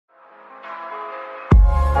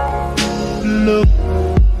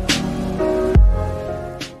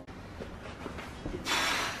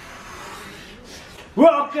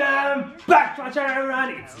Welcome back to my channel, everyone.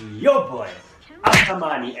 It's your boy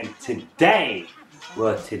Astamani, and today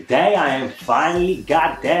I am finally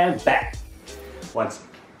goddamn back. Once.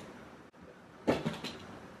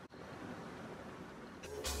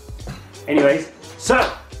 Anyways,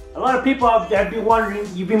 so a lot of people have been wondering.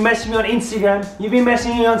 You've been messaging me on Instagram. You've been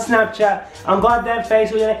messaging me on Snapchat. On goddamn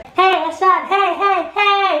Facebook. You're like, hey, Asad,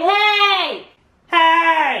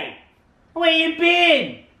 hey, where you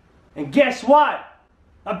been? And guess what?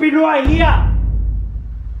 I've been right here.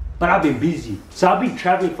 But I've been busy. So I've been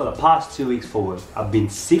traveling for the past 2 weeks for work. I've been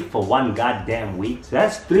sick for 1 goddamn week. So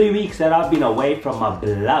that's 3 weeks that I've been away from my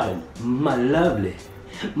beloved, my lovely,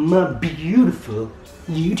 my beautiful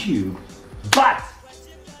YouTube. But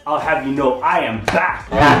I'll have you know I am back.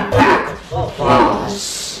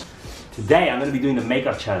 Today I'm going to be doing the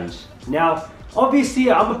makeup challenge. Now,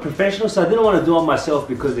 obviously I'm a professional, so I didn't want to do it myself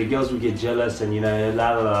because the girls would get jealous and, you know,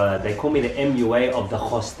 they call me the MUA of the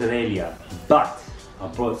Australia. But I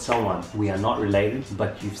brought someone. We are not related,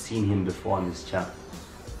 but you've seen him before on this channel.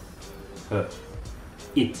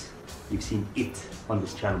 You've seen it on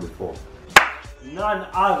this channel before. None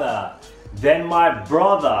other than my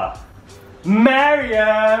brother,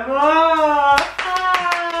 Mariam. Oh,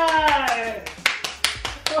 hi.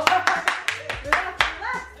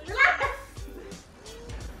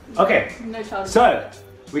 Okay, so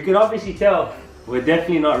we can obviously tell we're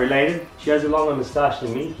definitely not related. She has a longer moustache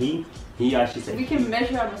than me. He actually said. We can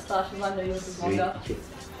measure our moustaches. I know yours is longer.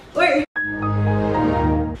 Wait.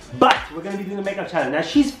 But we're gonna be doing the makeup challenge. Now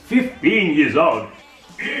she's 15 years old.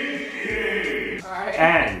 Alright.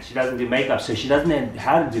 And she doesn't do makeup, so she doesn't know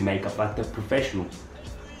how to do makeup like the professional.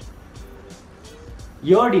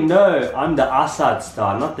 You already know I'm the Asad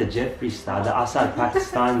star, not the Jeffrey star, the Asad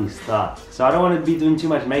Pakistani star. So I don't want to be doing too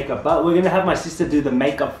much makeup, but we're gonna have my sister do the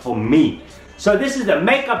makeup for me. So this is the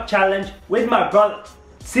makeup challenge with my brother.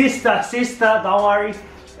 Sister, don't worry.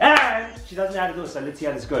 And she doesn't know how to do it, so let's see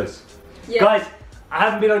how this goes. Yeah. Guys, I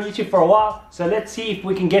haven't been on YouTube for a while, so let's see if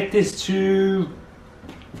we can get this to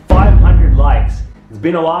 500 likes. It's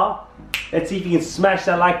been a while. Let's see if you can smash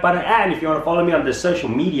that like button, and if you want to follow me on the social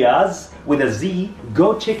medias with a Z,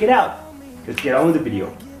 go check it out. Let's get on with the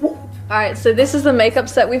video. Alright, so this is the makeup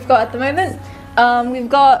set we've got at the moment. We've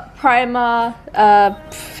got primer,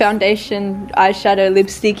 foundation, eyeshadow,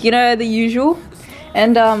 lipstick, you know, the usual.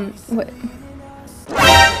 And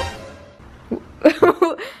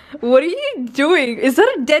what are you doing? Is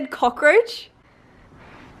that a dead cockroach?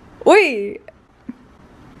 Oi!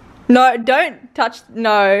 No, don't touch,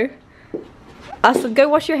 no. Asa, go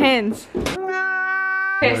wash your hands.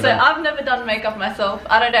 Okay, so I've never done makeup myself.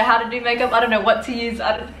 I don't know how to do makeup. I don't know what to use.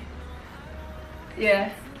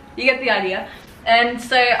 Yeah, you get the idea. And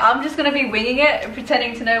so I'm just gonna be winging it and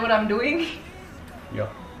pretending to know what I'm doing. Yeah,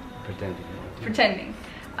 pretending. Pretending.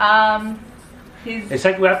 It's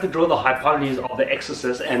like we have to draw the hypotenuse of the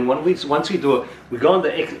exorcist, and once we do it, we go on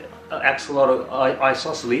the axolotl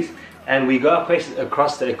isosceles, and we go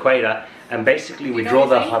across the equator, and basically we draw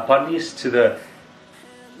the hypotenuse to the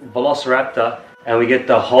velociraptor, and we get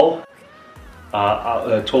the whole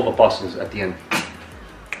 12 apostles at the end.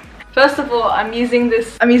 First of all, I'm using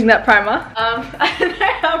that primer. I don't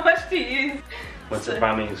know how much to use. What's the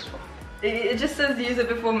primer used for? It just says use it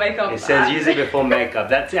before makeup. It says use it before makeup.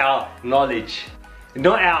 That's our knowledge.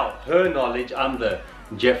 Not her knowledge. I'm the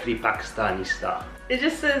Jeffrey Pakistani star. It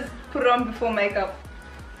just says put it on before makeup.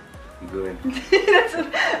 Good. That's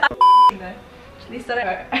at least I don't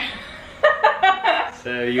know.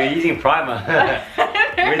 So you're using primer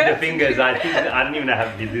with the fingers. I don't even know how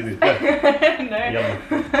to do this. No.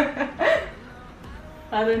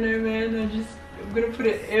 I don't know, man. I'm gonna put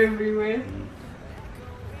it everywhere.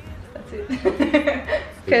 That's it.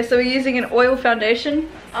 Okay, so we're using an oil foundation.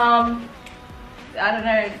 I don't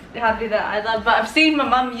know how to do that either, but I've seen my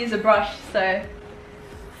mum use a brush, so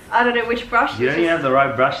I don't know which brush. You don't even have the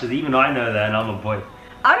right brushes. Even I know that, and I'm a boy.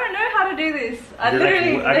 I don't know how to do this. I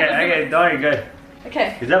literally. Okay, don't go.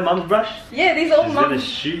 Okay. Is that mum's brush? Yeah, these are all mum's.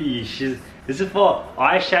 She's gonna shoot you. This is for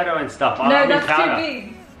eyeshadow and stuff. No, that's powder. Too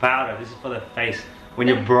big. Powder. This is for the face when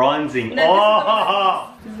you're bronzing. No,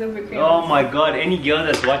 oh! Oh my god! Any girl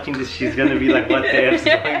that's watching this, she's gonna be like, "What the F's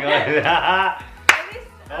going on?"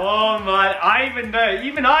 Oh my! I even know.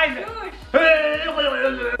 Even I know.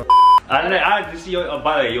 I don't know. This is your. Oh,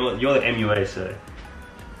 by the way, you're the MUA, so.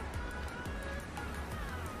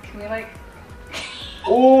 Can we like?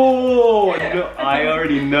 Oh no! I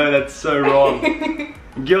already know that's so wrong.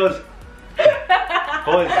 Girls,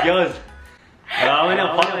 boys, girls, I want to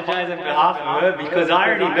apologize on behalf of her because I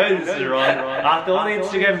already know this is wrong. After all the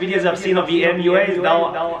Instagram videos I've seen of the MUAs,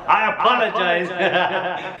 now I apologize.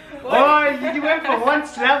 Oh, you went for one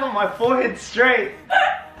slap on my forehead straight.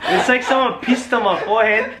 It's like someone pissed on my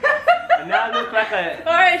forehead. And now I look like a...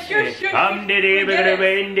 Alright, sure.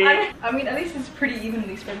 I mean, at least it's pretty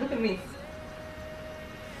evenly spread. Look at me.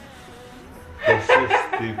 That's so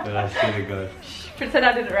stupid, I swear to God. Pretend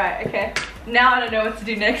I did it right, okay. Now I don't know what to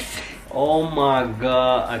do next. Oh my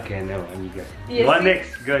God. Okay, never mind, you go. Yes, What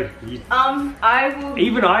next? Go. I will...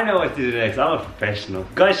 Even I know what to do next. I'm a professional.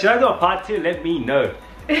 Guys, should I do a part 2? Let me know.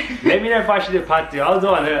 Let me know if I should do part 2. I'll do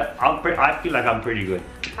on her. I feel like I'm pretty good.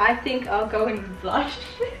 I think I'll go and blush.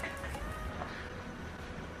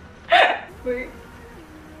 Wait.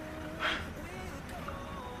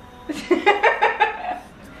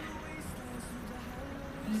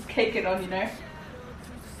 Just cake it on, you know.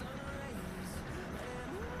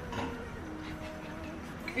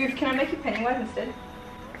 Can I make you Pennywise instead?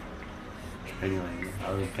 Pennywise.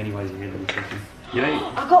 I was Pennywise here in a second. You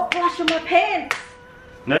know, I got blush on my pants!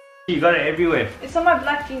 no, you got it everywhere. It's on my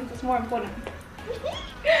black jeans, it's more important.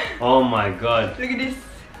 Oh my God. Look at this.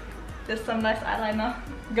 There's some nice eyeliner.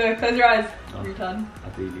 Go, close your eyes. Oh. Retard. I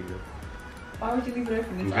think you leave it. Why would you leave it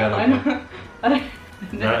open? It's You got it eyeliner. I don't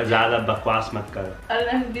know. Zyada bakwas mat karo. I don't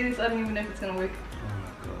know how to do this, I don't even know if it's gonna work. Oh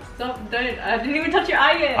my God. Stop, don't. I didn't even touch your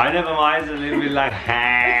eye yet. I know my eyes are a little bit like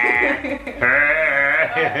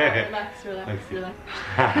Relax.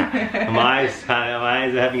 my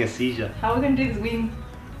eyes are having a seizure. How are we gonna do this wing?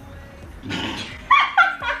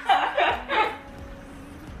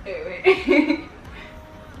 Wait.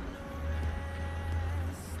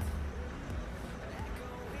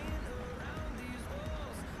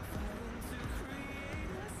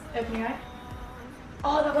 Open your eye.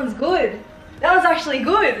 Oh, that one's good. That one's actually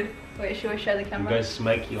good. Wait, should I show the camera? Go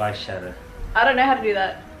smoky eyeshadow. I don't know how to do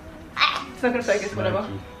that. It's not gonna focus, Smoky. whatever.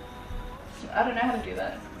 I don't know how to do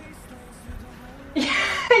that.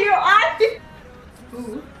 Your eye!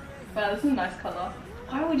 Ooh. Wow, this is a nice colour.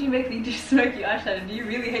 Why would you make me do smoky eyeshadow? Do you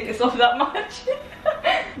really hate yourself that much?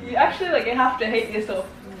 You actually like have to hate yourself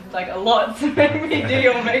like a lot to make me do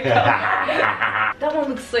your makeup. That one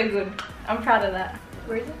looks so good. I'm proud of that.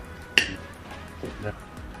 Where is it?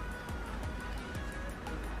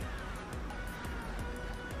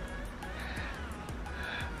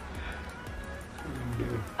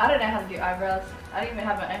 I don't know how to do eyebrows. I don't even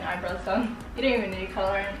have my own eyebrows done. You don't even need to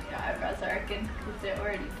colour in your eyebrows, I reckon, because they're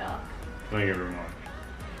already dark. Don't get wrong.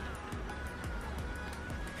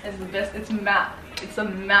 It's the best. It's matte. It's a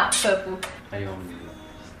matte purple. How you want me to do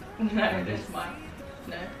that? No, Like just this? mine.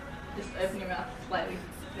 No, just open your mouth slightly,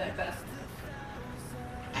 like that.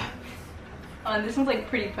 Oh, and this one's like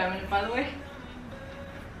pretty permanent, by the way.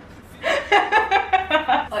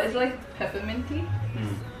 Oh, it's like pepperminty.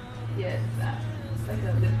 Mm. Yeah, it's that. It's like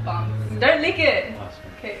a lip balm. Don't lick it. Oh,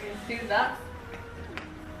 sorry. Okay, let's do that.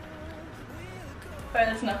 Alright,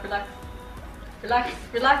 that's enough. Relax. Relax.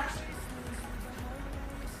 Relax.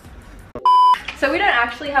 So we don't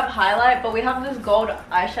actually have highlight, but we have this gold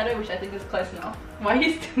eyeshadow, which I think is close enough. Why are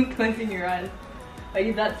you still closing your eyes? Are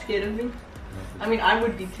you that scared of me? I mean, I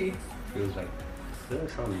would be too. Feels like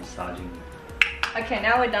someone massaging me. Okay,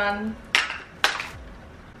 now we're done.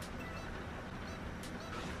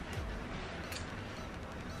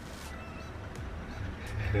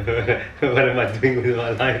 What am I doing with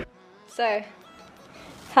my life? So,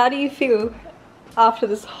 how do you feel after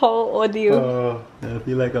this whole ordeal? Oh, I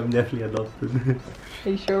feel like I'm definitely adopted. Are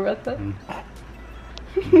you sure about that?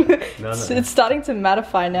 No, It's starting to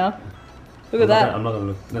mattify now. Look at that. I'm not gonna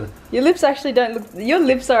look. No. Your lips actually don't look. Your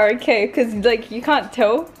lips are okay because like you can't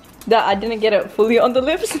tell that I didn't get it fully on the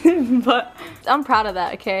lips, but I'm proud of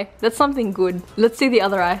that. Okay, that's something good. Let's see the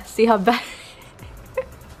other eye. See how bad.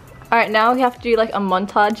 All right, now we have to do like a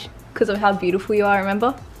montage because of how beautiful you are.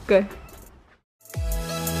 Remember? Go.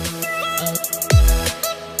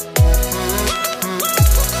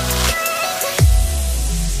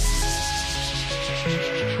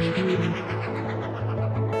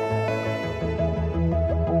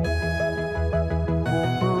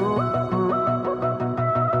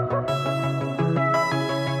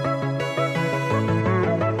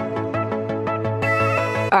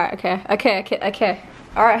 Alright, okay.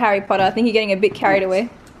 Alright, Harry Potter, I think you're getting a bit carried away.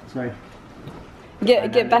 Sorry.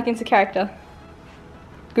 Get back into character.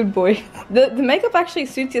 Good boy. The makeup actually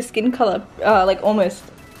suits your skin color, like almost.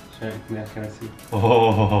 Sure, yeah, can I see?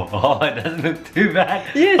 Oh, it doesn't look too bad.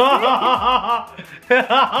 Yes.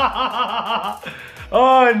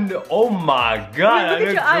 Oh, no. Oh my God, Look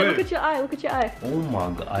I at your eye, good. look at your eye, look at your eye. Oh my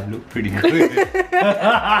God, I look pretty good.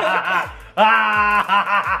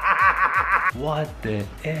 What the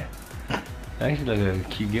F? Actually like a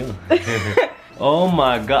cute girl. Oh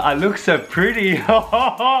my god, I look so pretty.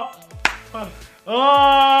 Alright,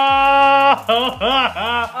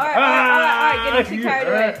 getting too carried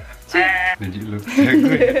away. Did you look so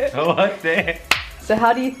good? What the? So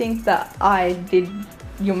how do you think that I did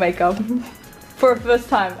your makeup for a first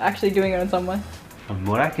time actually doing it on someone? From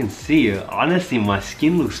what I can see, honestly, my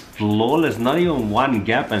skin looks flawless. Not even one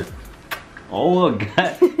gap, and oh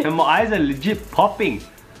god, and my eyes are legit popping.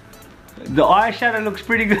 The eyeshadow looks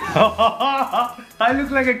pretty good. I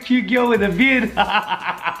look like a cute girl with a beard.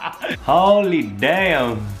 Holy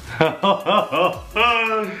damn.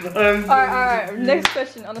 Alright, next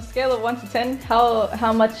question. On a scale of 1 to 10,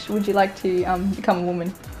 how much would you like to become a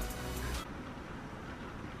woman?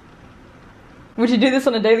 Would you do this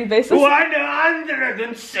on a daily basis?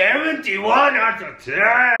 171 out of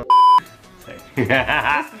 10.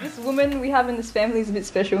 This woman we have in this family is a bit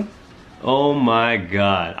special. Oh my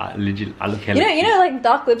god, I look hella You know like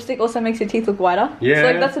dark lipstick also makes your teeth look whiter? Yeah. So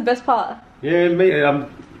like that's the best part. Yeah, maybe,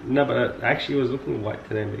 no, but I actually was looking white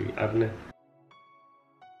today, maybe, I don't know.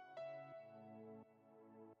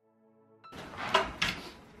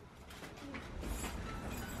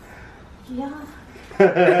 Yeah.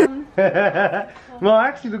 Well, I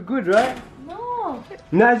actually look good, right? No.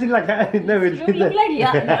 No, is it like, no, You look like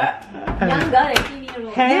young girl,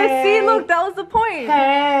 18-year-old. Yeah, see, look, that was the point.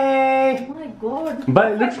 Hey! Oh my god.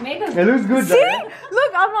 But it looks good. See?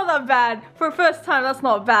 Look, I'm not that bad. For a first time, that's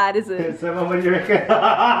not bad, is it? So what do you reckon?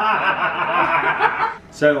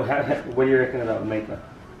 So what do you reckon about makeup?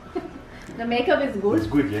 The makeup is It's good,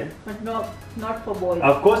 good, yeah? but not for boys.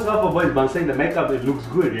 Of course not for boys, but I'm saying the makeup, it looks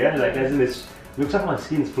good, yeah? Like as in it looks like my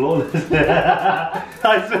skin's flawless. I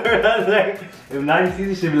swear, I was like, if Nani sees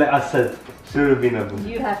it, she'll be like, I said, should have been a girl.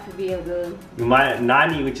 You have to be a girl. My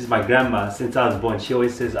Nani, which is my grandma, since I was born, she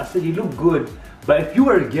always says, I said, you look good, but if you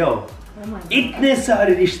were a girl, Oh my god. itne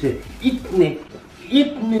sarı işte, itne.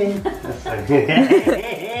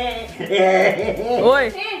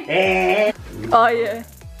 Oi. Oh yeah.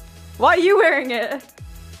 Why are you wearing it?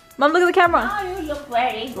 Mom, look at the camera. Oh, you look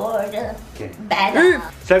very good. Okay. Bad.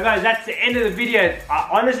 So guys, that's the end of the video.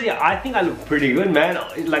 Honestly, I think I look pretty good, man.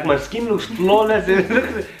 Like my skin looks flawless.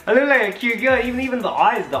 I look like a cute girl. Even the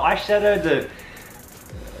eyes, the eyeshadow, the...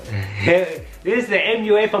 This is the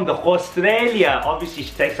MUA from the Australia. Obviously,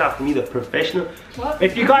 she takes after me, the professional. What?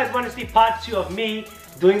 If you guys want to see part 2 of me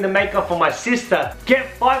doing the makeup for my sister, get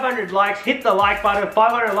 500 likes, hit the like button.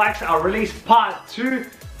 500 likes, I'll release part 2.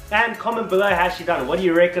 And comment below how she done it. What do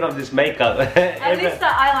you reckon of this makeup? At least the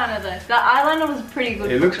eyeliner though. The eyeliner was pretty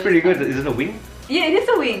good. It looks pretty good. Is it a wing? Yeah, it is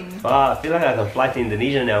a wing. Ah, I feel like I can fly to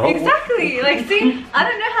Indonesia now. Exactly. Like, see, I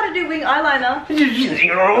don't know how to do wing eyeliner.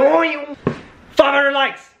 500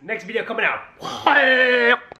 likes. Next video coming out.